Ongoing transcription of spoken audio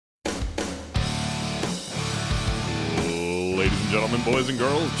gentlemen, boys and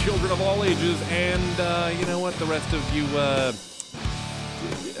girls, children of all ages, and you know what? The rest of you,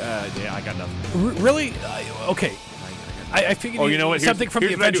 yeah, I got nothing. Really? Okay. I figured you know what? something from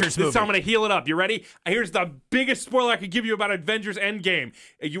the Avengers movie. This time I'm going to heal it up. You ready? Here's the biggest spoiler I could give you about Avengers Endgame.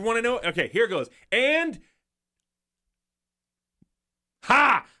 You want to know? Okay, here goes. And...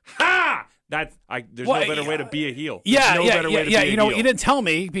 Ha! Ha! There's no better way to be a heel. Yeah. You didn't tell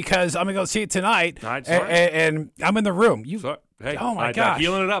me because I'm going to go see it tonight, and I'm in the room. Hey, oh my gosh.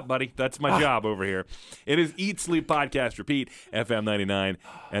 Healing it up, buddy. That's my job over here. It is Eat, Sleep, Podcast, Repeat, FM 99,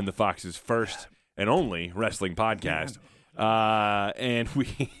 and the Fox's first and only wrestling podcast. And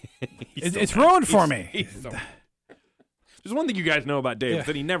we... it's ruined for me. There's one thing you guys know about Dave, is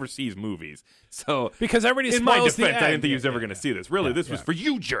that he never sees movies. So, because everybody in my spoils the defense, end. I didn't think he was ever going to see this. Really, this was for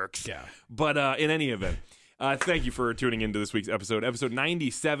you jerks. Yeah. But in any event, thank you for tuning into this week's episode. Episode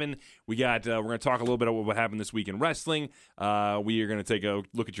 97, we're going to talk a little bit about what happened this week in wrestling. We are going to take a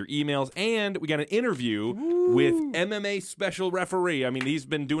look at your emails, and we got an interview with MMA special referee. I mean, he's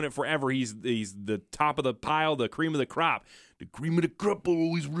been doing it forever. He's the top of the pile, the cream of the crop. The cream of the crop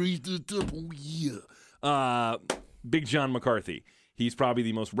always raised to the top. Oh, yeah. Big John McCarthy. He's probably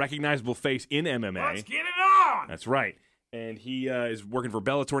the most recognizable face in MMA. Let's get it on! That's right. And he is working for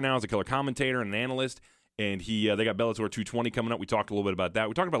Bellator now as a color commentator and an analyst. And they got Bellator 220 coming up. We talked a little bit about that.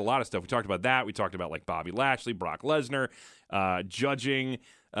 We talked about a lot of stuff. We talked about that. We talked about like Bobby Lashley, Brock Lesnar, judging.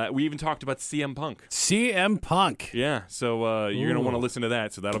 We even talked about CM Punk. CM Punk. Yeah. So you're going to want to listen to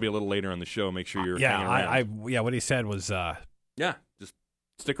that. So that'll be a little later on the show. Make sure you're hanging around. What he said was... Yeah, just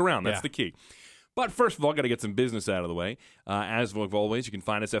stick around. That's the key. But first of all, got to get some business out of the way. As always, you can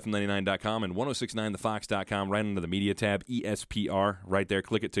find us at FM99.com and 1069thefox.com right under the media tab, ESPR, right there.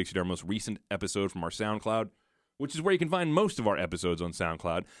 Click it, takes you to our most recent episode from our SoundCloud, which is where you can find most of our episodes on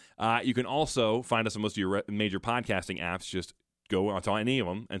SoundCloud. You can also find us on most of your major podcasting apps. Just go onto any of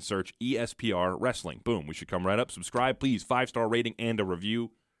them and search ESPR Wrestling. Boom, we should come right up. Subscribe, please. 5-star rating and a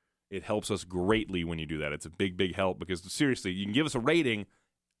review. It helps us greatly when you do that. It's a big, big help because, seriously, you can give us a rating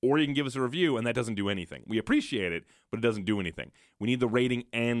or you can give us a review, and that doesn't do anything. We appreciate it, but it doesn't do anything. We need the rating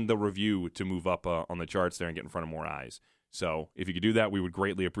and the review to move up on the charts there and get in front of more eyes. So if you could do that, we would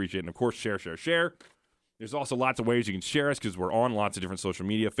greatly appreciate it. And, of course, share. There's also lots of ways you can share us because we're on lots of different social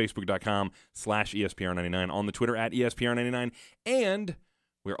media, Facebook.com/ESPR99, on the Twitter at ESPR99, and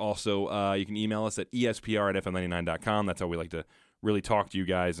we're also, you can email us at ESPR@FM99.com. That's how we like to really talk to you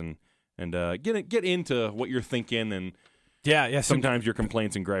guys and get into what you're thinking and sometimes your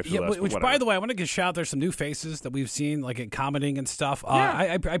complaints and gripes with us. Which, by the way, I want to give a shout out. There's some new faces that we've seen, like in commenting and stuff.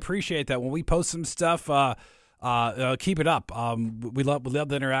 I appreciate that. When we post some stuff, keep it up. We love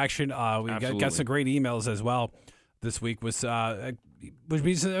the interaction. We got some great emails as well this week. Which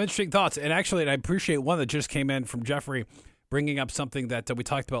be some interesting thoughts. And actually, I appreciate one that just came in from Jeffrey, bringing up something that we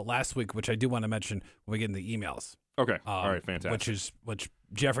talked about last week, which I do want to mention when we get in the emails. Okay. All right. Fantastic. Which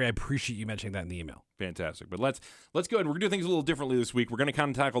Jeffrey, I appreciate you mentioning that in the email. Fantastic. But let's go ahead. We're going to do things a little differently this week. We're going to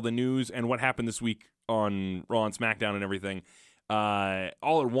kind of tackle the news and what happened this week on Raw and SmackDown and everything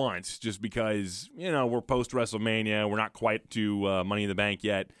all at once, just because, we're post-WrestleMania. We're not quite to Money in the Bank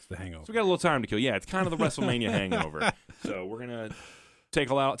yet. It's the hangover. So we got a little time to kill. Yeah, it's kind of the WrestleMania hangover. So we're going to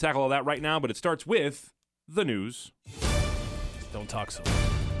tackle all that right now, but it starts with the news. Don't talk so.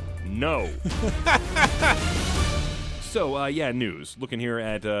 No. So, news. Looking here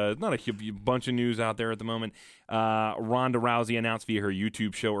at not a bunch of news out there at the moment. Ronda Rousey announced via her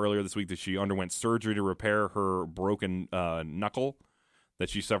YouTube show earlier this week that she underwent surgery to repair her broken knuckle that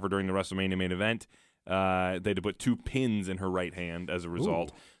she suffered during the WrestleMania main event. They had to put 2 pins in her right hand as a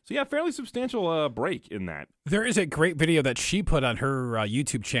result. Ooh. So, yeah, fairly substantial break in that. There is a great video that she put on her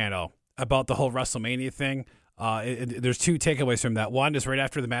YouTube channel about the whole WrestleMania thing. There's 2 takeaways from that. One is right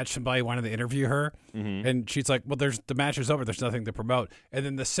after the match, somebody wanted to interview her, and she's like, "Well, the match is over. There's nothing to promote." And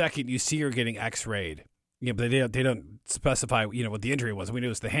then the second, you see her getting X-rayed. But they don't specify, what the injury was. We knew it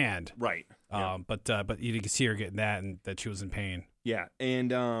was the hand, right? But you can see her getting that, and that she was in pain. Yeah,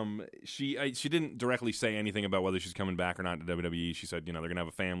 and she didn't directly say anything about whether she's coming back or not to WWE. She said, they're gonna have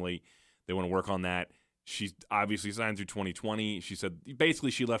a family. They want to work on that. She's obviously signed through 2020. She said basically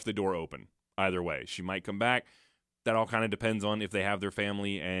she left the door open. Either way, she might come back. That all kind of depends on if they have their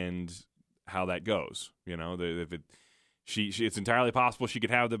family and how that goes. It's entirely possible she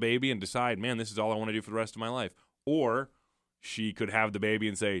could have the baby and decide, man, this is all I want to do for the rest of my life. Or she could have the baby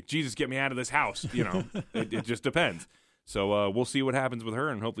and say, Jesus, get me out of this house. It just depends. So we'll see what happens with her,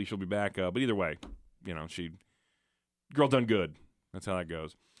 and hopefully she'll be back. But either way, girl done good. That's how that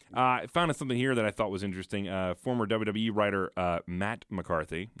goes. I found something here that I thought was interesting. Former WWE writer Matt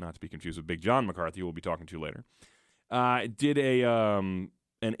McCarthy, not to be confused with Big John McCarthy, who we'll be talking to later, did an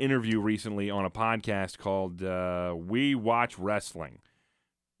interview recently on a podcast called We Watch Wrestling.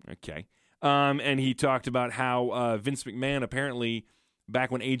 Okay. And he talked about how Vince McMahon apparently,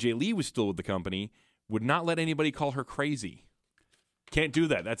 back when AJ Lee was still with the company, would not let anybody call her crazy. Can't do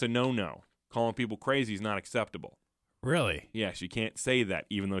that. That's a no-no. Calling people crazy is not acceptable. Really? Yes, you can't say that,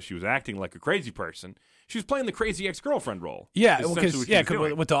 even though she was acting like a crazy person. She was playing the crazy ex-girlfriend role. Yeah, because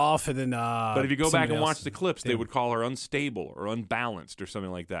with Dolph and then. But if you go back and watch the clips, they would call her unstable or unbalanced or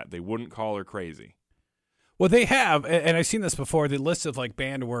something like that. They wouldn't call her crazy. Well, they have, and I've seen this before. The list of like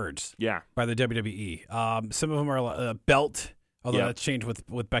banned words. Yeah. By the WWE. Some of them are belt, although that's changed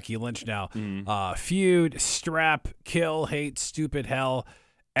with Becky Lynch now. Mm-hmm. Feud, strap, kill, hate, stupid, hell,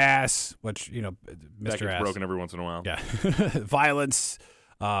 ass, which Mr. That gets Ass broken every once in a while. Yeah. Violence,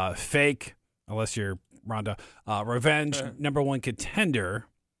 fake, unless you're Ronda, revenge, number one contender,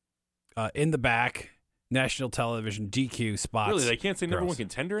 in the back, national television, DQ spots. Really, they can't say number one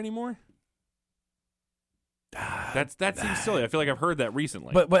contender anymore? That seems silly. I feel like I've heard that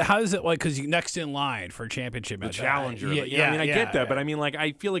recently. But how is it like? Because you next in line for a championship match, the challenger. I get that, but I mean, like,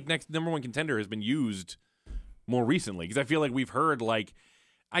 I feel like next number one contender has been used more recently because I feel like we've heard like.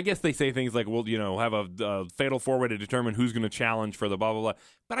 I guess they say things like, we'll, have a fatal four-way to determine who's going to challenge for the blah, blah, blah.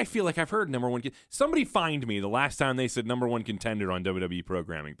 But I feel like I've heard number one. Somebody find me the last time they said number one contender on WWE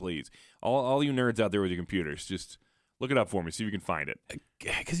programming, please. All you nerds out there with your computers, just look it up for me, see if you can find it.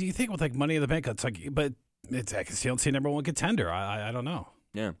 Because you think with like Money in the Bank, it's like, but it's I don't see number one contender. I don't know.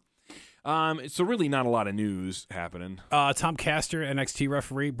 Yeah. So really not a lot of news happening. Tom Castor, NXT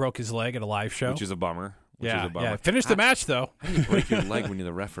referee, broke his leg at a live show. Which is a bummer. Yeah. Finished the match, though. How do you break your leg when you're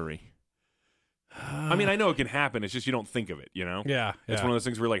the referee? I mean, I know it can happen. It's just you don't think of it, Yeah. It's one of those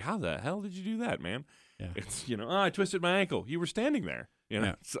things where you're like, how the hell did you do that, man? Yeah. It's, I twisted my ankle. You were standing there.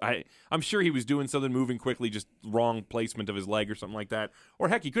 Yeah. So I'm sure he was doing something, moving quickly, just wrong placement of his leg or something like that. Or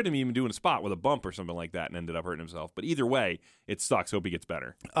heck, he couldn't even do a spot with a bump or something like that and ended up hurting himself. But either way, it sucks. Hope he gets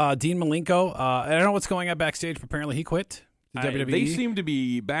better. Dean Malenko, I don't know what's going on backstage, but apparently he quit. WWE? They seem to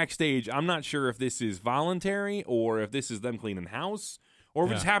be backstage. I'm not sure if this is voluntary or if this is them cleaning house or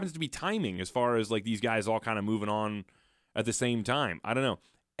if it just happens to be timing as far as like these guys all kind of moving on at the same time. I don't know.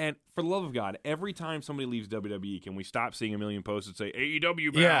 And for the love of God, every time somebody leaves WWE, can we stop seeing a million posts that say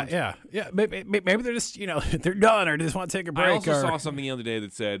AEW bound? Yeah. Maybe they're just, they're done or they just want to take a break. I also saw something the other day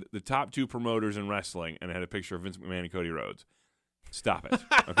that said the top two promoters in wrestling, and it had a picture of Vince McMahon and Cody Rhodes. Stop it,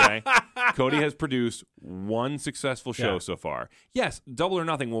 okay? Cody has produced one successful show so far. Yes, Double or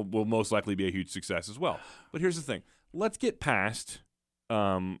Nothing will most likely be a huge success as well. But here's the thing. Let's get past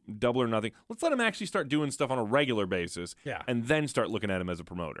Double or Nothing. Let's let him actually start doing stuff on a regular basis and then start looking at him as a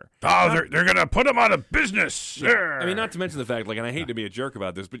promoter. They're going to put him out of business. Yeah. I mean, not to mention the fact, and I hate to be a jerk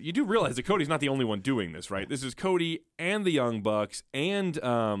about this, but you do realize that Cody's not the only one doing this, right? This is Cody and the Young Bucks and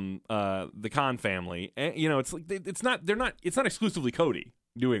the Khan family. And, it's like it's not exclusively Cody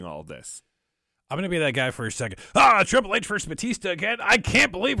doing all of this. I'm going to be that guy for a second. Triple H versus Batista again. I can't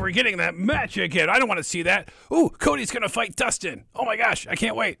believe we're getting that match again. I don't want to see that. Ooh, Cody's going to fight Dustin. Oh my gosh, I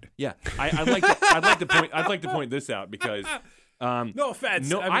can't wait. Yeah, I'd like to point this out because no offense.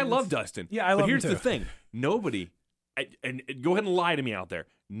 No, I love Dustin. Yeah, I love him too. But here's the thing: nobody, and go ahead and lie to me out there.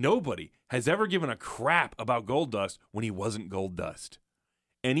 Nobody has ever given a crap about Goldust when he wasn't Goldust.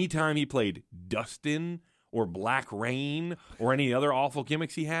 Anytime he played Dustin or Black Rain or any other awful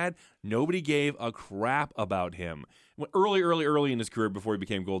gimmicks he had, nobody gave a crap about him. Early in his career before he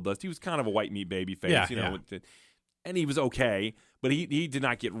became Goldust, he was kind of a white meat baby face, and he was okay, but he did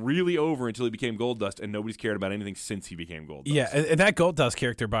not get really over until he became Goldust, and nobody's cared about anything since he became Goldust. Yeah, and that Goldust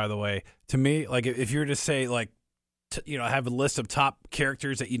character, by the way, to me, like if you were to say like, have a list of top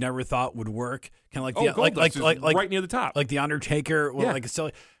characters that you never thought would work, kind of like right near the top, like the Undertaker, like a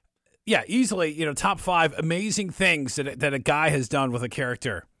silly. Yeah, easily, top 5 amazing things that a guy has done with a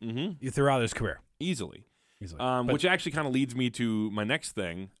character throughout his career. Easily. Which actually kind of leads me to my next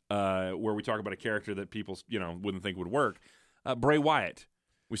thing, where we talk about a character that people, wouldn't think would work. Bray Wyatt.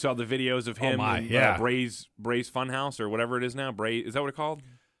 We saw the videos of him in Bray's Funhouse or whatever it is now. Bray, is that what it's called?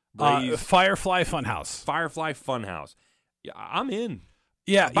 Firefly Funhouse. Firefly Funhouse. Yeah, I'm in.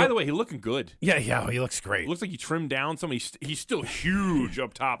 Yeah. By the way, he's looking good. Yeah, he looks great. Looks like he trimmed down some. He's still huge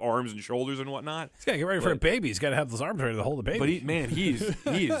up top, arms and shoulders and whatnot. He's got to get ready for a baby. He's got to have those arms ready to hold the baby. But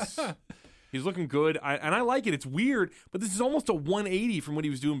he's looking good. I like it. It's weird, but this is almost a 180 from what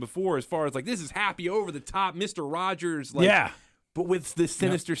he was doing before. As far as like this is happy over the top, Mr. Rogers. But with the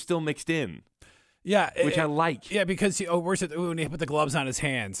sinister still mixed in. Yeah, which I like. Yeah, because where's it? When he put the gloves on his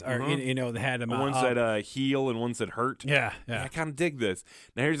hands, or they had him. One said heel and one said hurt. Yeah. I kind of dig this.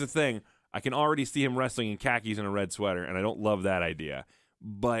 Now here's the thing: I can already see him wrestling in khakis and a red sweater, and I don't love that idea.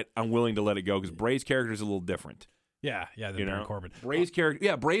 But I'm willing to let it go because Bray's character is a little different. Yeah, than Baron Corbin. Bray's character,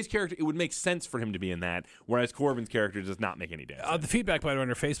 it would make sense for him to be in that, whereas Corbin's character does not make any sense. The feedback, by the way, on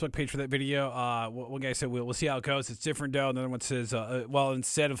our Facebook page for that video, one guy said, we'll see how it goes. It's different, though. Another one says,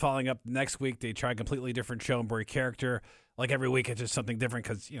 instead of following up next week, they try a completely different show and Bray character. Like every week, it's just something different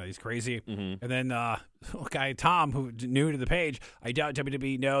because, he's crazy. Mm-hmm. And then guy Tom, who new to the page, I doubt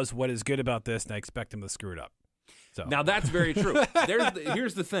WWE knows what is good about this, and I expect him to screw it up. So now, that's very true.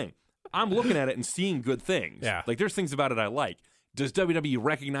 Here's the thing. I'm looking at it and seeing good things. Yeah. Like, there's things about it I like. Does WWE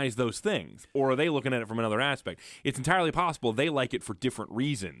recognize those things? Or are they looking at it from another aspect? It's entirely possible they like it for different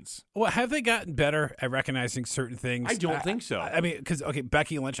reasons. Well, have they gotten better at recognizing certain things? I don't think so. I mean, because,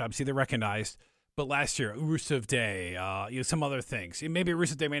 Becky Lynch, obviously they're recognized. But last year, Rusev Day, some other things. Maybe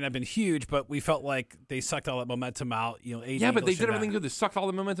Rusev Day may not have been huge, but we felt like they sucked all that momentum out. Yeah, but they did everything good. They sucked all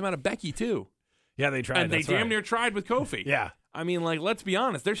the momentum out of Becky, too. Yeah, they tried. And they damn near tried with Kofi. Yeah. I mean, let's be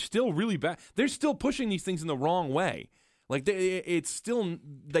honest. They're still really bad. They're still pushing these things in the wrong way.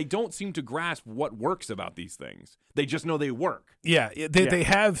 They don't seem to grasp what works about these things. They just know they work. Yeah, they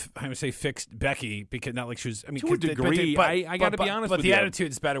have, I would say, fixed Becky because not like she was. I mean, to a degree, I got to be honest with you. But the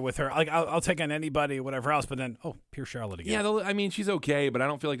attitude's better with her. Like I'll take on anybody, whatever else. But then, pure Charlotte again. Yeah, I mean, she's okay, but I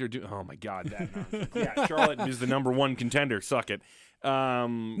don't feel like they're doing. Oh my God, that nonsense. Yeah, Charlotte is the number one contender. Suck it.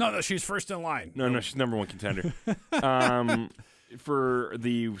 No, she's first in line. No, she's number one contender. For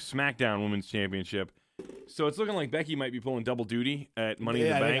the SmackDown Women's Championship. So it's looking like Becky might be pulling double duty at Money in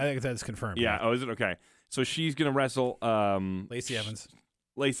the Bank. I think that's confirmed. Yeah. Oh, is it? Okay. So she's going to wrestle Lacey Evans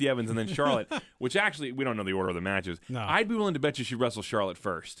and then Charlotte, which actually we don't know the order of the matches. No. I'd be willing to bet you she wrestles Charlotte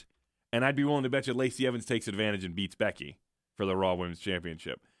first. And I'd be willing to bet you Lacey Evans takes advantage and beats Becky for the Raw Women's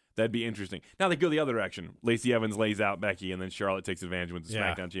Championship. That'd be interesting. Now they go the other direction. Lacey Evans lays out Becky, and then Charlotte takes advantage with the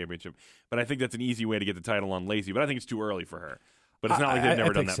SmackDown Championship. But I think that's an easy way to get the title on Lacey. But I think it's too early for her. But it's not like they've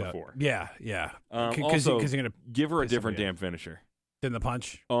never done that before. Yeah. Also, you're gonna give her a different damn finisher than the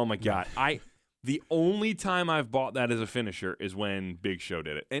punch. Oh my God! The only time I've bought that as a finisher is when Big Show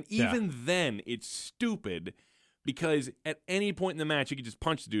did it, and even then, it's stupid because at any point in the match, you can just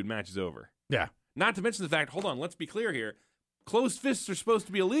punch the dude, match is over. Yeah. Not to mention the fact. Hold on, let's be clear here. Closed fists are supposed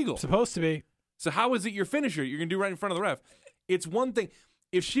to be illegal. Supposed to be. So how is it your finisher? You're gonna do right in front of the ref. It's one thing.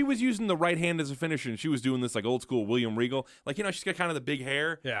 If she was using the right hand as a finisher and she was doing this like old school William Regal, like, she's got kind of the big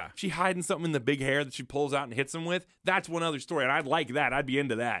hair. Yeah. She hiding something in the big hair that she pulls out and hits him with. That's one other story. And I'd like that. I'd be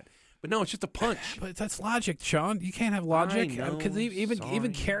into that. But no, it's just a punch. But that's logic, Sean. You can't have logic. Because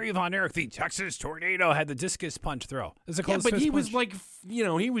even Kerry Von Erich, the Texas Tornado, had the discus punch throw. But he was like,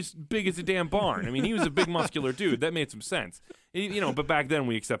 he was big as a damn barn. I mean, he was a big muscular dude. That made some sense. But back then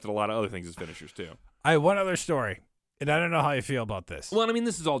we accepted a lot of other things as finishers too. I have one other story. And I don't know how you feel about this. Well, I mean,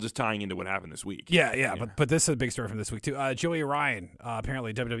 this is all just tying into what happened this week. Yeah. But this is a big story from this week, too. Joey Ryan,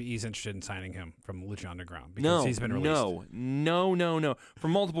 apparently WWE's interested in signing him from Lucha Underground because he's been released. No. For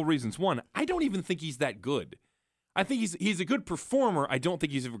multiple reasons. One, I don't even think he's that good. I think he's a good performer. I don't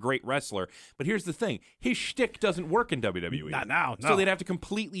think he's a great wrestler. But here's the thing. His shtick doesn't work in WWE. Not now. No. So they'd have to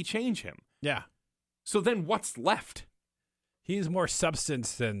completely change him. Yeah. So then what's left? He's more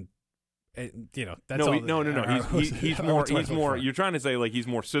substance than... That's no. all. He's more. You're trying to say like he's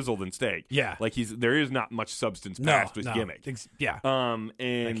more sizzle than steak. Yeah. Like there is not much substance past his gimmick. Yeah.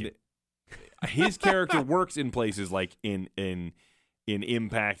 And his character works in places like in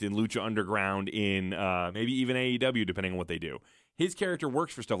Impact, in Lucha Underground, in maybe even AEW, depending on what they do. His character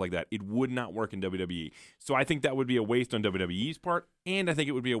works for stuff like that. It would not work in WWE. So I think that would be a waste on WWE's part, and I think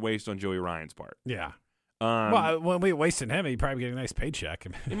it would be a waste on Joey Ryan's part. Yeah. When we wasting him, he'd probably get a nice paycheck.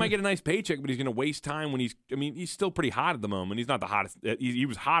 He might get a nice paycheck, but he's going to waste time when he's still pretty hot at the moment. He's not the hottest. He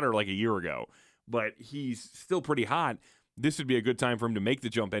was hotter like a year ago, but he's still pretty hot. This would be a good time for him to make the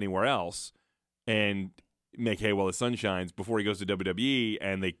jump anywhere else and make hay while the sun shines before he goes to WWE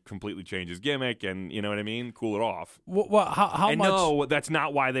and they completely change his gimmick and, you know what I mean? Cool it off. Well, how much? No, that's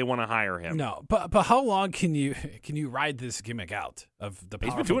not why they want to hire him. No, but how long can you ride this gimmick out of the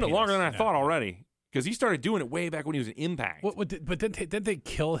powerful He's been doing penis? it longer than I thought already. Because he started doing it way back when he was in Impact. But didn't they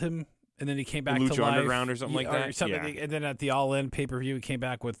kill him, and then he came back Lucha to life? Underground or something like that? Or something, yeah. And then at the All In pay-per-view, he came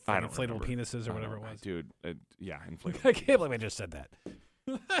back with inflatable remember. penises or whatever it was. Dude, inflatable. I can't believe I just said that.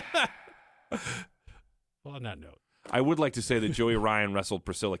 Well, on that note. I would like to say that Joey Ryan wrestled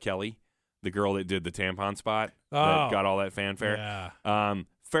Priscilla Kelly, the girl that did the tampon spot that got all that fanfare. Yeah.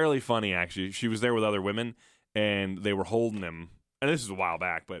 Fairly funny, actually. She was there with other women, and they were holding him. And this is a while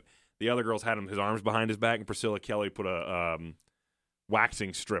back, but... The other girls had his arms behind his back, and Priscilla Kelly put a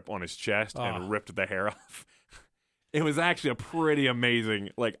waxing strip on his chest and ripped the hair off. It was actually a pretty amazing.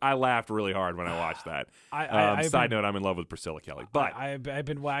 Like, I laughed really hard when I watched that. Side note: I'm in love with Priscilla Kelly, but I've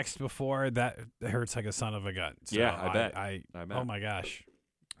been waxed before. That hurts like a son of a gun. So yeah, I bet. I bet. Oh my gosh.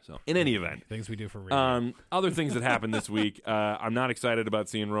 So, in any event, things we do for radio. Other things that happened this week. I'm not excited about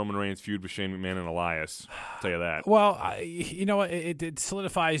seeing Roman Reigns feud with Shane McMahon and Elias. I'll tell you that. Well, you know what? It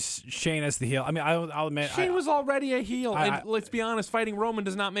solidifies Shane as the heel. I mean, I'll admit Shane was already a heel, and let's be honest, fighting Roman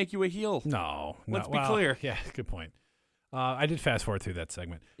does not make you a heel. No, let's be clear. Yeah, good point. I did fast forward through that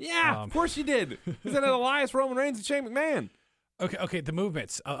segment. Yeah, of course you did. Because then Elias, Roman Reigns, and Shane McMahon. Okay. The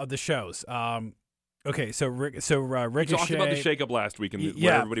movements of the shows. Okay, so Ricochet. We talked about the shakeup last week and what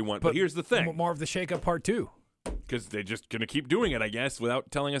everybody wanted. But here's the thing: more of the shakeup part 2. Because they're just gonna keep doing it, I guess, without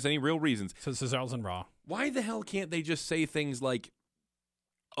telling us any real reasons. So Cesaro's and Raw. Why the hell can't they just say things like,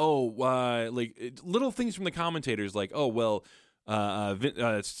 like little things from the commentators, like, oh well,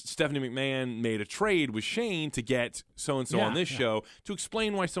 Stephanie McMahon made a trade with Shane to get so-and-so on this show to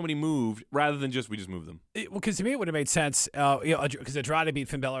explain why somebody moved rather than we just moved them. Because to me it would have made sense because Andrade beat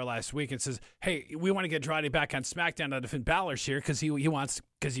Finn Balor last week and says, hey, we want to get Andrade back on SmackDown now that Finn Balor's here because he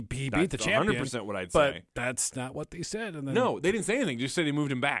beat the champion. 100% what I'd but say. That's not what they said. And then, no, they didn't say anything. Just said he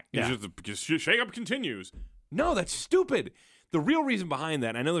moved him back. Yeah. Just shake-up continues. No, that's stupid. The real reason behind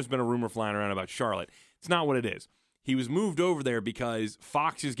that, I know there's been a rumor flying around about Charlotte. It's not what it is. He was moved over there because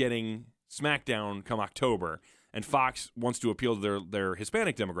Fox is getting SmackDown come October, and Fox wants to appeal to their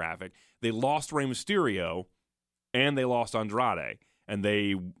Hispanic demographic. They lost Rey Mysterio, and they lost Andrade, and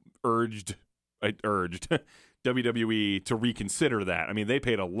they urged WWE to reconsider that. I mean, they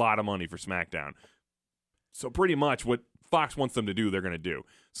paid a lot of money for SmackDown. So pretty much what Fox wants them to do, they're going to do.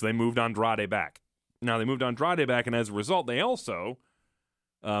 So they moved Andrade back. Now, they moved Andrade back, and as a result, they also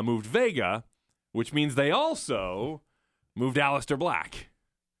moved Vega, which means they also moved Aleister Black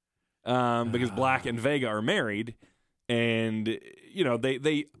because Black and Vega are married, and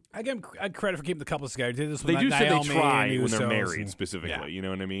they I give them credit for keeping the couples together. They do say they try when they're married and, specifically. Yeah. You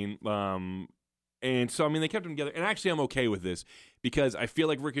know what I mean? And so I mean they kept them together, and actually I'm okay with this because I feel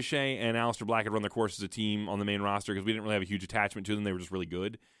like Ricochet and Aleister Black had run their course as a team on the main roster because we didn't really have a huge attachment to them. They were just really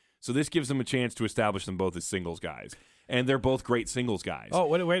good. So this gives them a chance to establish them both as singles guys. And they're both great singles guys. Oh,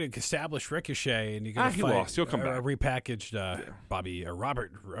 what a way to establish Ricochet, and you can he lost. He'll come back. A repackaged Bobby or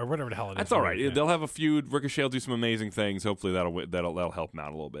Robert or whatever the hell it is. That's all right. Yeah. They'll have a feud. Ricochet will do some amazing things. Hopefully that'll help them out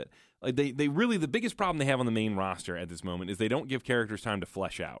a little bit. Like they really, the biggest problem they have on the main roster at this moment is they don't give characters time to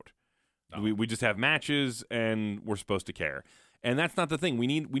flesh out. No. We just have matches and we're supposed to care. And that's not the thing. We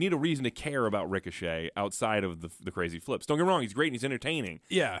need a reason to care about Ricochet outside of the crazy flips. Don't get me wrong, he's great and he's entertaining.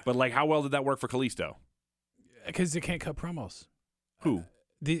 Yeah. But like, how well did that work for Kalisto? Because they can't cut promos. Who?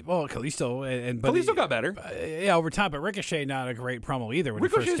 Kalisto Kalisto got better. Over time, but Ricochet not a great promo either. When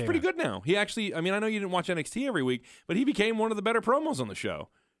Ricochet is pretty good now. He actually, I mean, I know you didn't watch NXT every week, but he became one of the better promos on the show.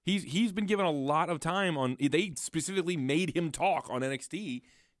 He's been given a lot of time on. They specifically made him talk on NXT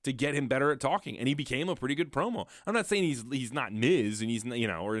to get him better at talking, and he became a pretty good promo. I'm not saying he's not Miz and he's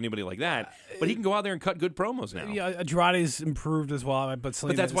or anybody like that, but he can go out there and cut good promos now. Yeah, Andrade's improved as well, but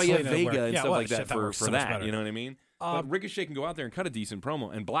that's why you have Vega and stuff like that for so that. You know what I mean? But Ricochet can go out there and cut a decent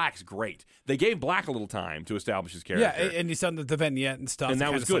promo, and Black's great. They gave Black a little time to establish his character. Yeah, and he's done the vignette and stuff. And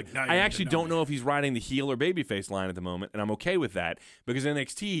that was good. I actually don't know if he's riding the heel or babyface line at the moment, and I'm okay with that because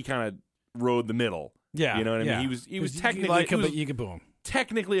NXT he kind of rode the middle. Yeah, you know what I mean. He was technically like him, but you can boo him.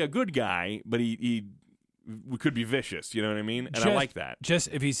 Technically a good guy, but he could be vicious. You know what I mean? And I like that. Just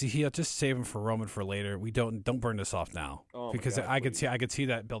if he's a heel, just save him for Roman for later. We don't burn this off now because I could see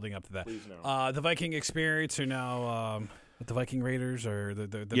that building up to that. Please no. The Viking Experience are now. The Viking Raiders or the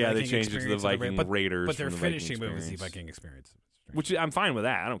Viking they changed it to the Viking Raiders, but their finishing move is the Viking Experience, which I'm fine with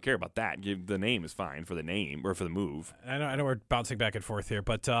that. I don't care about that. The name is fine for the name or for the move. I know we're bouncing back and forth here,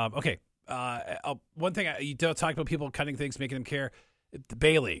 but okay. One thing you don't talk about people cutting things, making them care.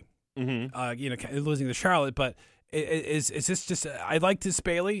 Bailey, losing to Charlotte, but is this just? I like this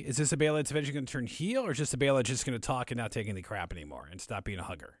Bailey. Is this a Bailey that's eventually going to turn heel, or is just a Bailey that's just going to talk and not taking the crap anymore and stop being a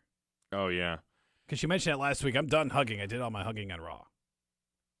hugger? Oh yeah. Because you mentioned that last week. I'm done hugging. I did all my hugging on Raw.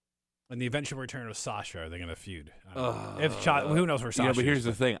 And the eventual return of Sasha, are they going to feud? Who knows where Sasha is? But here's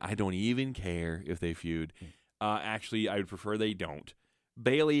the thing. I don't even care if they feud. Actually, I would prefer they don't.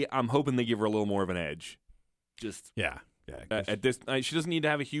 Bailey, I'm hoping they give her a little more of an edge. Just at this, she doesn't need to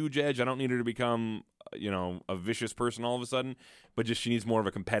have a huge edge. I don't need her to become, a vicious person all of a sudden. But just she needs more of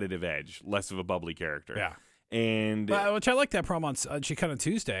a competitive edge, less of a bubbly character. Yeah. And which I like that promo on she cut on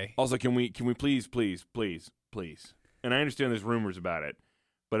Tuesday. Also, can we please? And I understand there's rumors about it,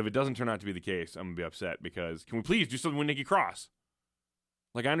 but if it doesn't turn out to be the case, I'm gonna be upset because can we please do something with Nikki Cross?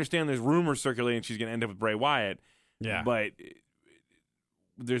 Like I understand there's rumors circulating she's gonna end up with Bray Wyatt, Yeah. But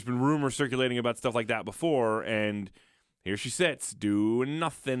there's been rumors circulating about stuff like that before, and here she sits doing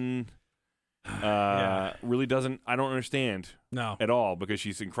nothing. Really doesn't. I don't understand. No. At all, because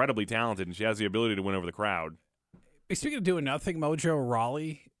she's incredibly talented and she has the ability to win over the crowd. Speaking of doing nothing, Mojo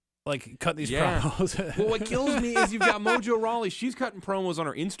Rawley, cut these promos. Well, what kills me is you've got Mojo Rawley. She's cutting promos on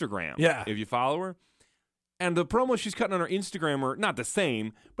her Instagram. Yeah. If you follow her. And the promos she's cutting on her Instagram are not the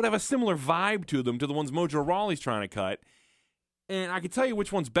same, but have a similar vibe to them to the ones Mojo Rawley's trying to cut. And I can tell you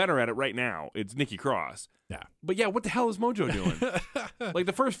which one's better at it right now. It's Nikki Cross. Yeah. But yeah, what the hell is Mojo doing? Like,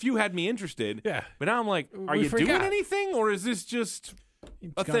 the first few had me interested. Yeah. But now I'm like, are you doing anything, or is this just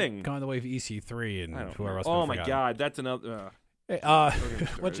a thing? Gone the way of EC3 and whoever else. Oh, my God. That's another. Which,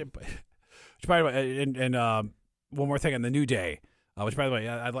 by the way, and one more thing on the New Day. Which, by the way,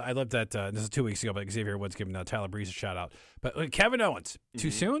 I loved that. This is 2 weeks ago, but Xavier Woods giving Tyler Breeze a shout out. But Kevin Owens,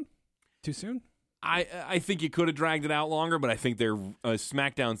 too soon? Too soon? I think you could have dragged it out longer, but I think their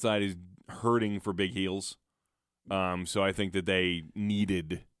SmackDown side is hurting for big heels. So I think that they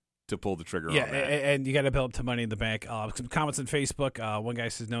needed to pull the trigger on that. And you got to build up to Money in the Bank. Some comments on Facebook. One guy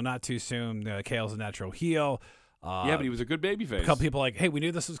says, no, not too soon. Kale's a natural heel. Yeah, but he was a good babyface. A couple people like, hey, we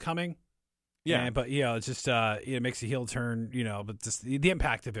knew this was coming. Yeah. But, it's just, it makes a heel turn, but just the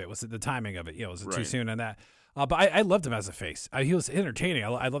impact of it was the timing of it. Was it too soon on that? But I loved him as a face. He was entertaining.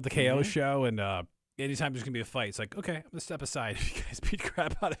 I love the KO show, and anytime there's gonna be a fight, it's like, okay, I'm gonna step aside if you guys beat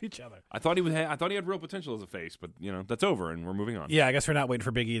crap out of each other. I thought he had real potential as a face, but that's over, and we're moving on. Yeah, I guess we're not waiting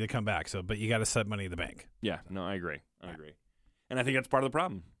for Big E to come back. But you got to set Money in the Bank. Yeah, no, I agree, and I think that's part of the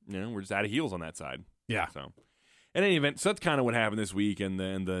problem. We're just out of heels on that side. Yeah. So, in any event, so that's kind of what happened this week and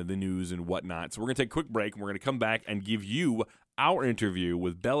the news and whatnot. So we're gonna take a quick break, and we're gonna come back and give you our interview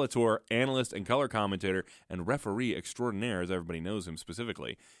with Bellator analyst and color commentator and referee extraordinaire, as everybody knows him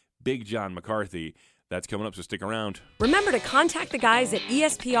specifically, Big John McCarthy. That's coming up, so stick around. Remember to contact the guys at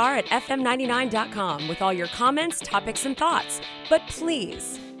ESPR at FM99.com with all your comments, topics, and thoughts. But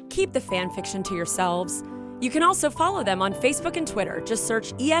please, keep the fan fiction to yourselves. You can also follow them on Facebook and Twitter. Just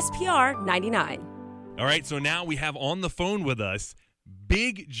search ESPR99. All right, so now we have on the phone with us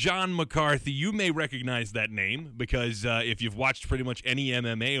Big John McCarthy. You may recognize that name because if you've watched pretty much any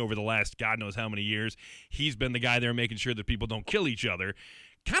MMA over the last God knows how many years, he's been the guy there making sure that people don't kill each other.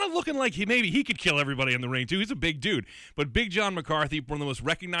 Kind of looking like he could kill everybody in the ring, too. He's a big dude. But Big John McCarthy, one of the most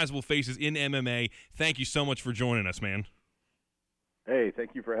recognizable faces in MMA, thank you so much for joining us, man. Hey,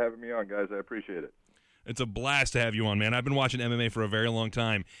 thank you for having me on, guys. I appreciate it. It's a blast to have you on, man. I've been watching MMA for a very long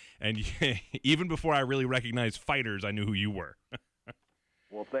time, and even before I really recognized fighters, I knew who you were.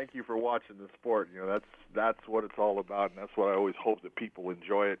 Well, thank you for watching the sport. That's what it's all about, and that's what I always hope that people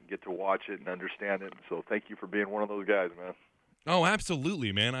enjoy it and get to watch it and understand it. So thank you for being one of those guys, man. Oh,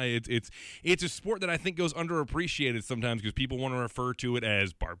 absolutely, man. It's a sport that I think goes underappreciated sometimes because people want to refer to it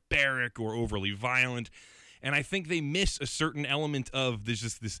as barbaric or overly violent. And I think they miss a certain element of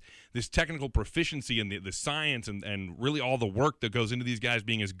this technical proficiency and the science and really all the work that goes into these guys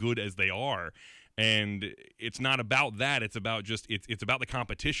being as good as they are. And it's not about that. It's about it's about the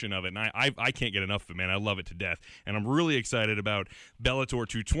competition of it. And I can't get enough of it, man. I love it to death. And I'm really excited about Bellator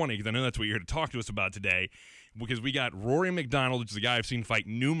 220 because I know that's what you're here to talk to us about today. Because we got Rory McDonald, which is a guy I've seen fight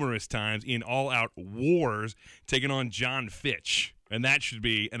numerous times in all-out wars, taking on John Fitch. And that should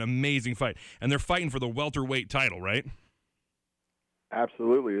be an amazing fight. And they're fighting for the welterweight title, right?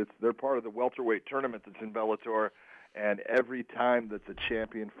 Absolutely. They're part of the welterweight tournament that's in Bellator, and every time that the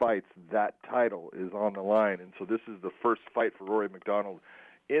champion fights, that title is on the line. And so this is the first fight for Rory McDonald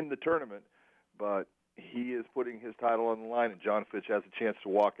in the tournament, but he is putting his title on the line, and John Fitch has a chance to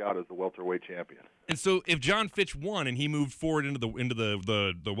walk out as the welterweight champion. And so if John Fitch won and he moved forward into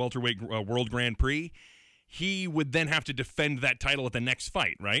the welterweight World Grand Prix, he would then have to defend that title at the next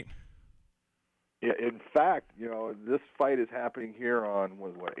fight, right? Yeah, in fact, this fight is happening here on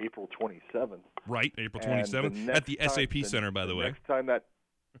April 27th. Right, April 27th at the SAP Center, by the way.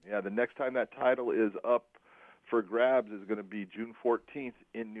 The next time that title is up for grabs is going to be June 14th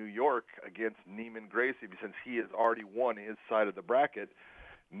in New York against Neiman Gracie, since he has already won his side of the bracket.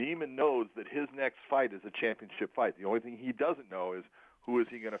 Neiman knows that his next fight is a championship fight. The only thing he doesn't know is who is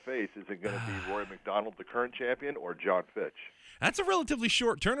he going to face. Is it going to be Rory McDonald, the current champion, or John Fitch? That's a relatively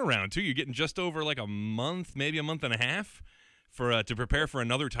short turnaround, too. You're getting just over like a month, maybe a month and a half to prepare for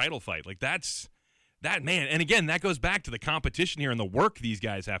another title fight. Like that's That, man, and again, that goes back to the competition here and the work these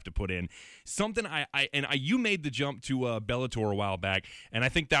guys have to put in. Something you made the jump to Bellator a while back, and I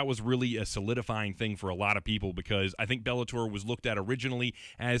think that was really a solidifying thing for a lot of people, because I think Bellator was looked at originally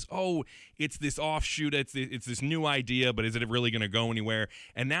as, oh, it's this offshoot, it's this new idea, but is it really going to go anywhere?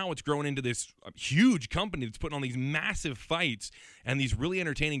 And now it's grown into this huge company that's putting on these massive fights and these really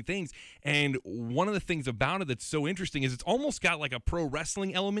entertaining things. And one of the things about it that's so interesting is it's almost got like a pro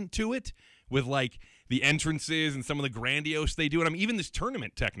wrestling element to it, with like the entrances and some of the grandiose they do. And I mean, even this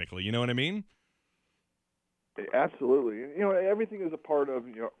tournament, technically, you know what I mean? Absolutely. You know, everything is a part of,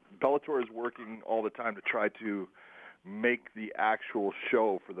 Bellator is working all the time to try to make the actual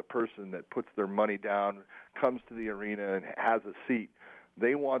show for the person that puts their money down, comes to the arena and has a seat.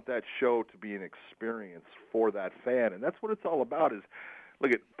 They want that show to be an experience for that fan. And that's what it's all about is,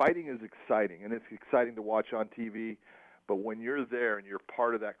 look, fighting is exciting, and it's exciting to watch on TV. But when you're there and you're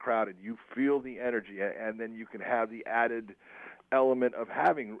part of that crowd and you feel the energy, and then you can have the added element of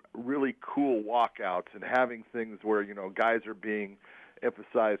having really cool walkouts and having things where, guys are being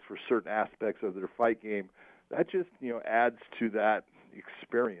emphasized for certain aspects of their fight game, that just, adds to that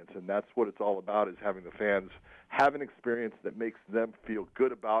experience. And that's what it's all about, is having the fans have an experience that makes them feel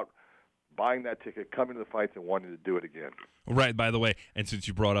good about buying that ticket, coming to the fights, and wanting to do it again. Right, by the way, and since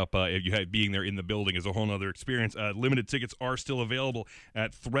you brought up you had being there in the building is a whole other experience, limited tickets are still available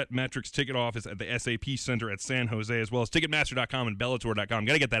at Threat Metrics ticket office at the SAP Center at San Jose, as well as Ticketmaster.com and Bellator.com.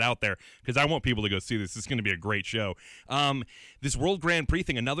 Got to get that out there because I want people to go see this. This is going to be a great show. This World Grand Prix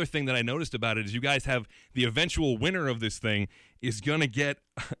thing, another thing that I noticed about it is you guys have the eventual winner of this thing is going to get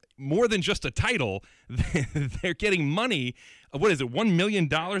more than just a title. They're getting money, what is it, $1 million,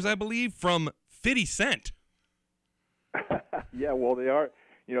 I believe, from 50 Cent. Yeah, well, they are.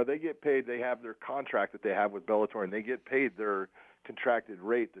 They get paid. They have their contract that they have with Bellator, and they get paid their contracted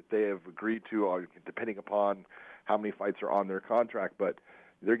rate that they have agreed to, depending upon how many fights are on their contract. But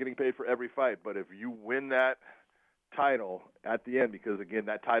they're getting paid for every fight. But if you win that title at the end, because, again,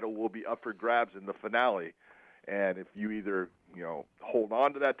 that title will be up for grabs in the finale, and if you either, hold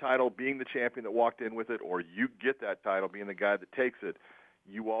on to that title, being the champion that walked in with it, or you get that title, being the guy that takes it,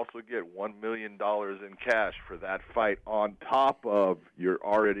 you also get $1 million in cash for that fight on top of your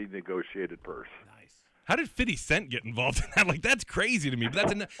already negotiated purse. Nice. How did 50 Cent get involved in that? Like, that's crazy to me.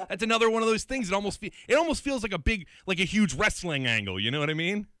 But that's another one of those things. It almost feels like a huge wrestling angle. You know what I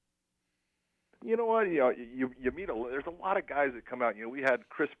mean? You know what? You meet there's a lot of guys that come out. We had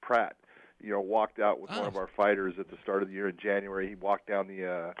Chris Pratt, walked out with one of our fighters at the start of the year in January. He walked down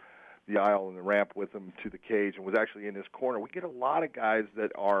the aisle and the ramp with him to the cage and was actually in his corner. We get a lot of guys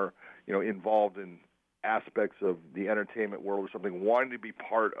that are, involved in aspects of the entertainment world or something, wanting to be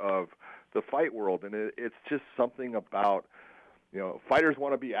part of the fight world. And it's just something about, fighters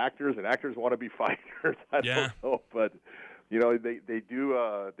want to be actors and actors want to be fighters. I don't know, but they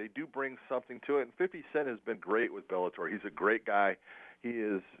do bring something to it. And 50 Cent has been great with Bellator. He's a great guy.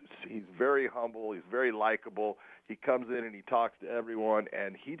 He's very humble. He's very likable. He comes in and he talks to everyone,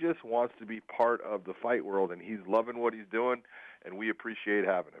 and he just wants to be part of the fight world, and he's loving what he's doing, and we appreciate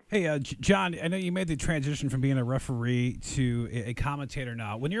having him. Hey, John, I know you made the transition from being a referee to a commentator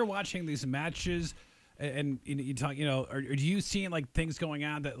now. When you're watching these matches and you talk, are you seeing like things going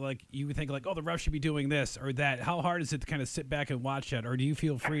on that like you would think like, oh, the ref should be doing this or that? How hard is it to kind of sit back and watch that, or do you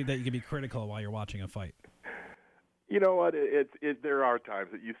feel free that you can be critical while you're watching a fight? You know what? There are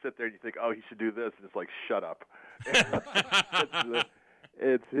times that you sit there and you think, oh, he should do this, and it's like, shut up.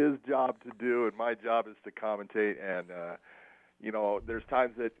 It's his job to do, and my job is to commentate. And there's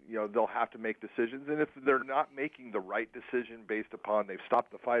times that they'll have to make decisions, and if they're not making the right decision based upon they've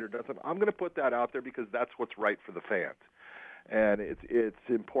stopped the fight or done something, I'm going to put that out there because that's what's right for the fans. And it's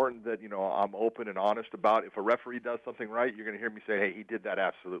important that I'm open and honest about if a referee does something right, you're going to hear me say, hey, he did that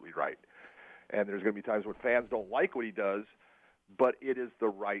absolutely right. And there's going to be times when fans don't like what he does, but it is the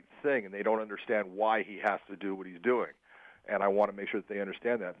right thing, and they don't understand why he has to do what he's doing. And I want to make sure that they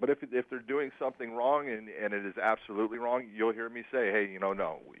understand that. But if they're doing something wrong and it is absolutely wrong, you'll hear me say, hey,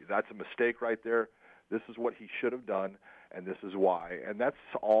 no, that's a mistake right there. This is what he should have done, and this is why. And that's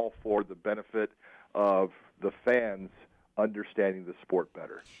all for the benefit of the fans understanding the sport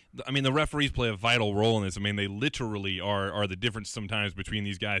better. I mean, the referees play a vital role in this. I mean, they literally are the difference sometimes between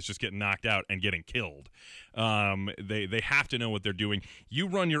these guys just getting knocked out and getting killed. They have to know what they're doing. You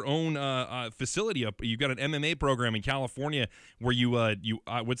run your own facility up. You've got an MMA program in California where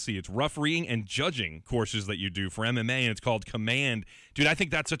it's refereeing and judging courses that you do for MMA, and it's called Command. Dude, I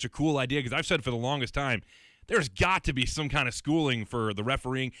think that's such a cool idea because I've said for the longest time, there's got to be some kind of schooling for the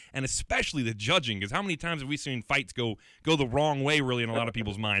refereeing and especially the judging, because how many times have we seen fights go the wrong way really in a lot of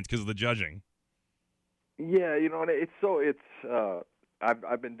people's minds because of the judging? Yeah,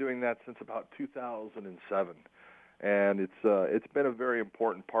 I've been doing that since about 2007, and it's been a very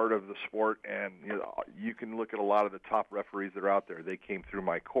important part of the sport. And you can look at a lot of the top referees that are out there. They came through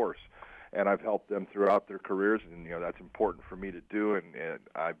my course, and I've helped them throughout their careers, and that's important for me to do. And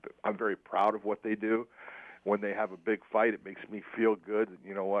I'm very proud of what they do. When they have a big fight, it makes me feel good.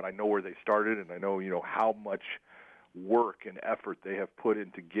 You know what? I know where they started, and I know how much work and effort they have put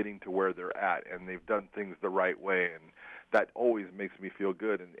into getting to where they're at, and they've done things the right way, and that always makes me feel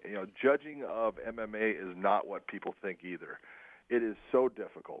good. And judging of MMA is not what people think either. It is so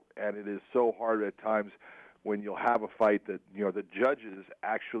difficult, and it is so hard at times when you'll have a fight that the judges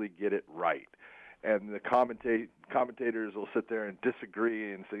actually get it right, and the commentators will sit there and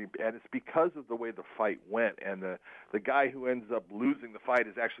disagree and say, and it's because of the way the fight went, and the guy who ends up losing the fight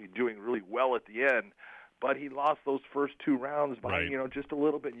is actually doing really well at the end, but he lost those first 2 rounds by just a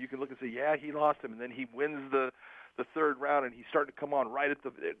little bit. And you can look and say, yeah, he lost him, and then he wins the third round, and he's starting to come on right at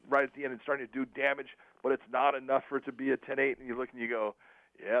the end and starting to do damage, but it's not enough for it to be a 10-8. And you look and you go,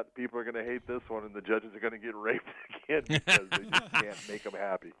 yeah, people are going to hate this one, and the judges are going to get raped again because they just can't make them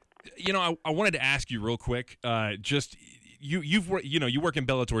happy. I wanted to ask you real quick. You work in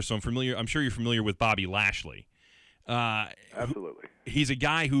Bellator, so I'm sure you're familiar with Bobby Lashley. Absolutely. He's a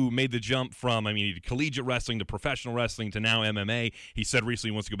guy who made the jump from, collegiate wrestling to professional wrestling to now MMA. He said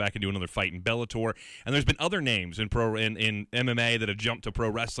recently he wants to go back and do another fight in Bellator. And there's been other names in MMA that have jumped to pro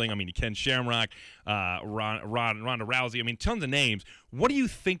wrestling. Ken Shamrock, Ronda Rousey. Tons of names. What do you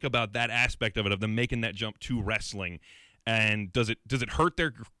think about that aspect of it, of them making that jump to wrestling? And does it hurt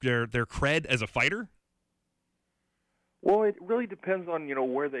their cred as a fighter? Well, it really depends on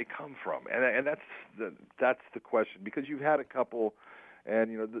where they come from, and that's the question, because you've had a couple, and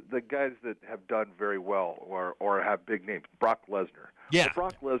the guys that have done very well or have big names. Brock Lesnar. Yeah.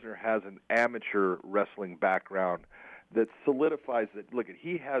 Well, Brock Lesnar has an amateur wrestling background that solidifies that. Look,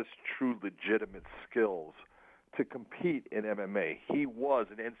 he has true legitimate skills to compete in MMA. He was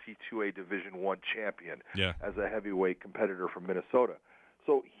an NC2A Division I champion as a heavyweight competitor from Minnesota.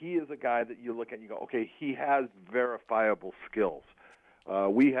 So he is a guy that you look at and you go, okay, he has verifiable skills.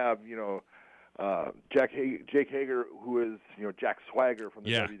 We have, Jake Hager, who is, Jack Swagger from the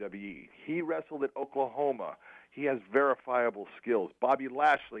WWE. He wrestled at Oklahoma. He has verifiable skills. Bobby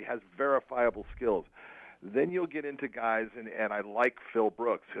Lashley has verifiable skills. Then you'll get into guys, and I like Phil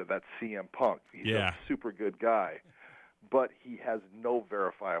Brooks, that's CM Punk. He's a super good guy. But he has no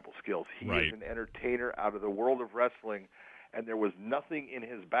verifiable skills. He is an entertainer out of the world of wrestling, and there was nothing in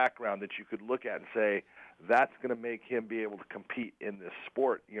his background that you could look at and say, that's going to make him be able to compete in this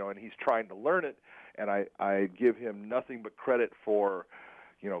sport, and he's trying to learn it, and I give him nothing but credit for,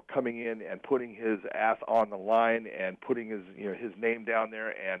 coming in and putting his ass on the line and putting his name down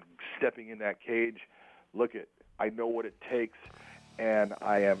there and stepping in that cage. Look, I know what it takes, and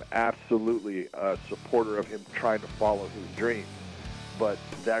I am absolutely a supporter of him trying to follow his dreams, but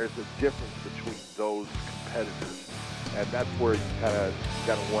there's a difference between those competitors. And that's where you kind of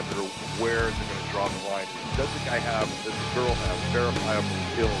got to wonder where they're going to draw the line. Does the girl have verifiable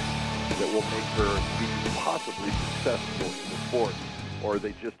skills that will make her be possibly successful in the sport, or are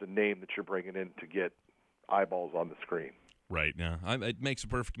they just a name that you're bringing in to get eyeballs on the screen? Right. Now, it makes a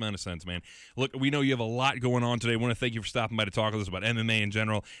perfect amount of sense, man. Look, we know you have a lot going on today. I want to thank you for stopping by to talk with us about MMA in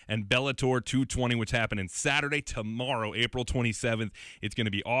general and Bellator 220, which happening Saturday, tomorrow, April 27th. It's going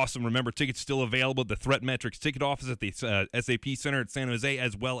to be awesome. Remember, tickets still available at the Threat Metrics ticket office at the SAP Center at San Jose,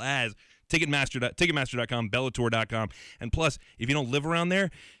 as well as Ticketmaster.com, Bellator.com. And plus, if you don't live around there,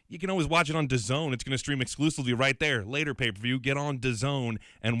 you can always watch it on DAZN. It's going to stream exclusively right there. Later pay-per-view, get on DAZN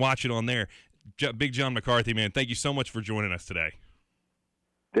and watch it on there. Big John McCarthy, man, thank you so much for joining us today.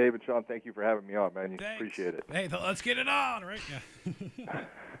 Dave and Sean, thank you for having me on, man. Appreciate it. Hey, let's get it on, right?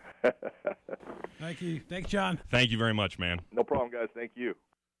 Yeah. Thank you. Thanks, John. Thank you very much, man. No problem, guys. Thank you.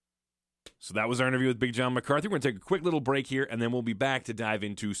 So that was our interview with Big John McCarthy. We're going to take a quick little break here, and then we'll be back to dive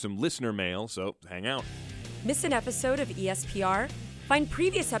into some listener mail, so hang out. Miss an episode of ESPR? Find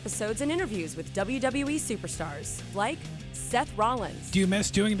previous episodes and interviews with WWE superstars like Seth Rollins. Do you miss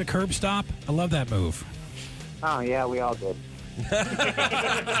doing the curb stop? I love that move. Oh, yeah, we all did.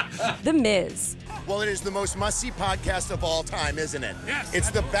 The Miz. Well, it is the most must-see podcast of all time, isn't it? Yes. It's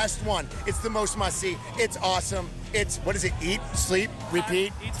the best one. It's the most must-see. It's awesome. It's, what is it, eat, sleep,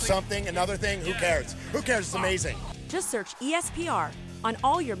 repeat, something, another thing? Who cares? Who cares? It's amazing. Just search ESPR on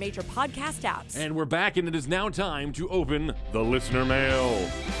all your major podcast apps. And we're back, and it is now time to open the listener mail.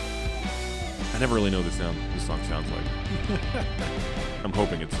 I never really know what this song sounds like. I'm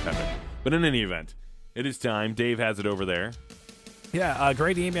hoping it's epic. But in any event, it is time. Dave has it over there. Yeah,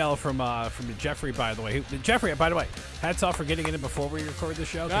 great email from Jeffrey, by the way. Jeffrey, by the way, hats off for getting in before we record the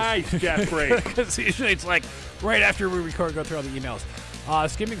show. Nice, Jeffrey. Because usually it's like right after we record, go through all the emails.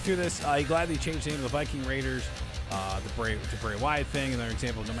 Skimming through this, he gladly changed the name of the Viking Raiders, the Bray Wyatt thing. Another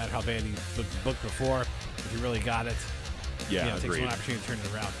example, no matter how bad he booked before, if he really got it, yeah, it takes one opportunity to turn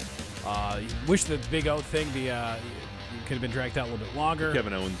it around. Wish the Big O thing could have been dragged out a little bit longer.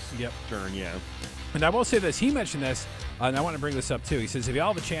 Kevin Owens' turn, yeah. And I will say this, he mentioned this, and I want to bring this up too. He says, if you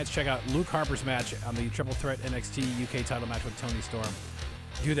all have a chance, check out Luke Harper's match on the Triple Threat NXT UK title match with Tony Storm.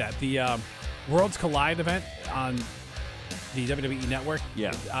 Do that. The Worlds Collide event on the WWE Network.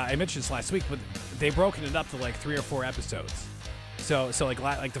 Yeah. I mentioned this last week, but they've broken it up to like 3 or 4 episodes. So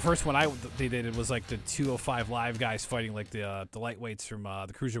like the first one they did was like the 205 Live guys fighting like the lightweights from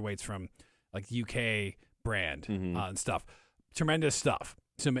the cruiserweights from like the UK brand and stuff. Tremendous stuff.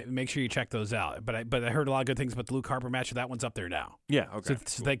 So make sure you check those out. But I heard a lot of good things about the Luke Harper match. That one's up there now. Yeah. Okay.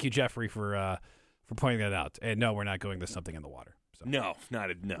 So thank you, Jeffrey, for pointing that out. And no, we're not going to Something in the Water. So. No.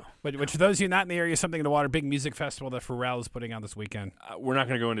 But for those of you not in the area, Something in the Water, big music festival that Pharrell is putting on this weekend. We're not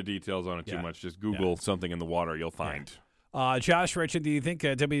going to go into details on it too much. Just Google Something in the Water. You'll find. Josh Richard, do you think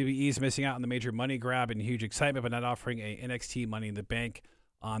WWE is missing out on the major money grab and huge excitement, but not offering a NXT Money in the Bank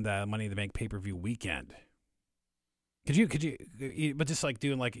on the Money in the Bank pay-per-view weekend? Could you, but just like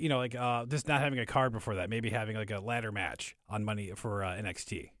doing like, just not having a card before that, maybe having like a ladder match on Money for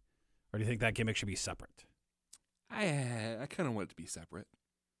NXT? Or do you think that gimmick should be separate? I kind of want it to be separate.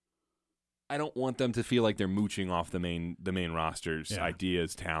 I don't want them to feel like they're mooching off the main rosters,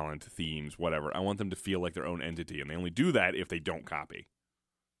 ideas, talent, themes, whatever. I want them to feel like their own entity, and they only do that if they don't copy.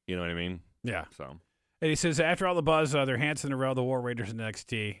 You know what I mean? Yeah. So. And he says, after all the buzz, their hands in a row, the War Raiders in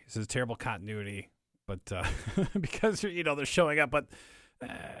NXT. He says, terrible continuity. But because they're showing up, but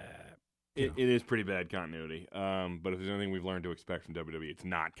it is pretty bad continuity. But if there's anything we've learned to expect from WWE, it's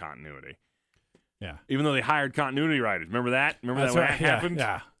not continuity. Yeah. Even though they hired continuity writers, remember that? Remember that when that happened?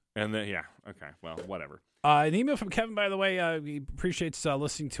 Yeah. And then okay, well, whatever. An email from Kevin, by the way. He appreciates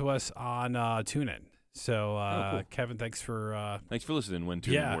listening to us on TuneIn. So cool. Kevin, thanks for listening when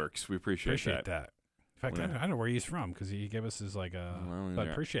TuneIn works. We appreciate that. In fact, I don't know where he's from because he gave us his but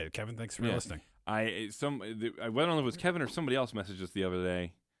appreciate it, Kevin. Thanks for listening. I don't know if it was Kevin or somebody else messaged us the other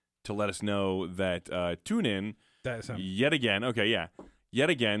day to let us know that TuneIn yet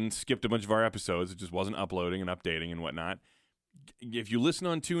again skipped a bunch of our episodes. It just wasn't uploading and updating and whatnot. If you listen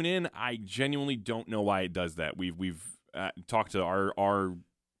on TuneIn, I genuinely don't know why it does that. We've talked to our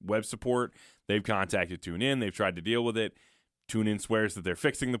web support. They've contacted TuneIn. They've tried to deal with it. TuneIn swears that they're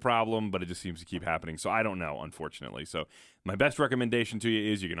fixing the problem, but it just seems to keep happening. So I don't know, unfortunately. So my best recommendation to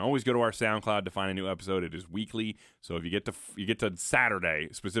you is you can always go to our SoundCloud to find a new episode. It is weekly. So if you get to Saturday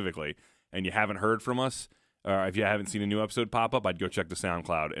specifically and you haven't heard from us, or if you haven't seen a new episode pop up, I'd go check the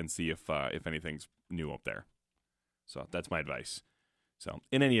SoundCloud and see if anything's new up there. So that's my advice. So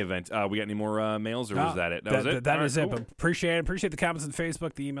in any event, we got any more mails, or was that it? That was it? That is it. But appreciate the comments on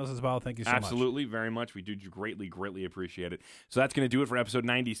Facebook, the emails as well. Thank you so much. Absolutely, very much. We do greatly appreciate it. So that's going to do it for episode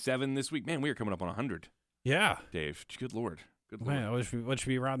 97 this week. Man, we are coming up on 100. Yeah. Dave, good Lord. Man, what should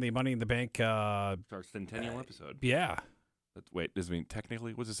be around the Money in the Bank? Our centennial episode. Yeah. Wait, does it mean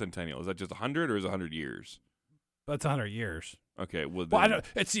technically? What's a centennial? Is that just 100 or is it 100 years? That's 100 years. Okay, well, I don't,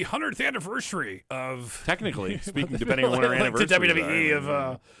 it's the 100th anniversary of technically speaking, depending on when our anniversary. The WWE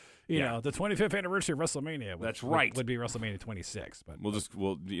of the 25th anniversary of WrestleMania. That's right. Would be WrestleMania 26, but we'll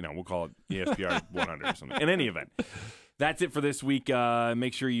call it ESPR 100 or something. In any event, that's it for this week.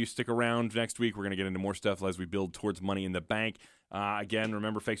 Make sure you stick around next week. We're going to get into more stuff as we build towards Money in the Bank. Again,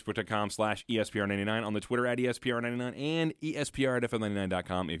 remember Facebook.com/ESPR99, on the Twitter @ESPR99, and ESPR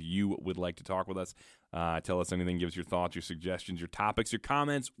 @FM99.com if you would like to talk with us. Tell us anything, give us your thoughts, your suggestions, your topics, your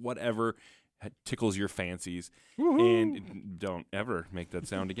comments, whatever tickles your fancies. Woo-hoo. And don't ever make that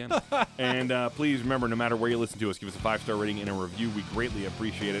sound again. And please remember, no matter where you listen to us, give us a 5-star rating and a review. We greatly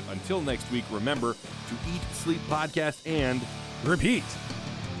appreciate it. Until next week, remember to eat, sleep, podcast, and repeat.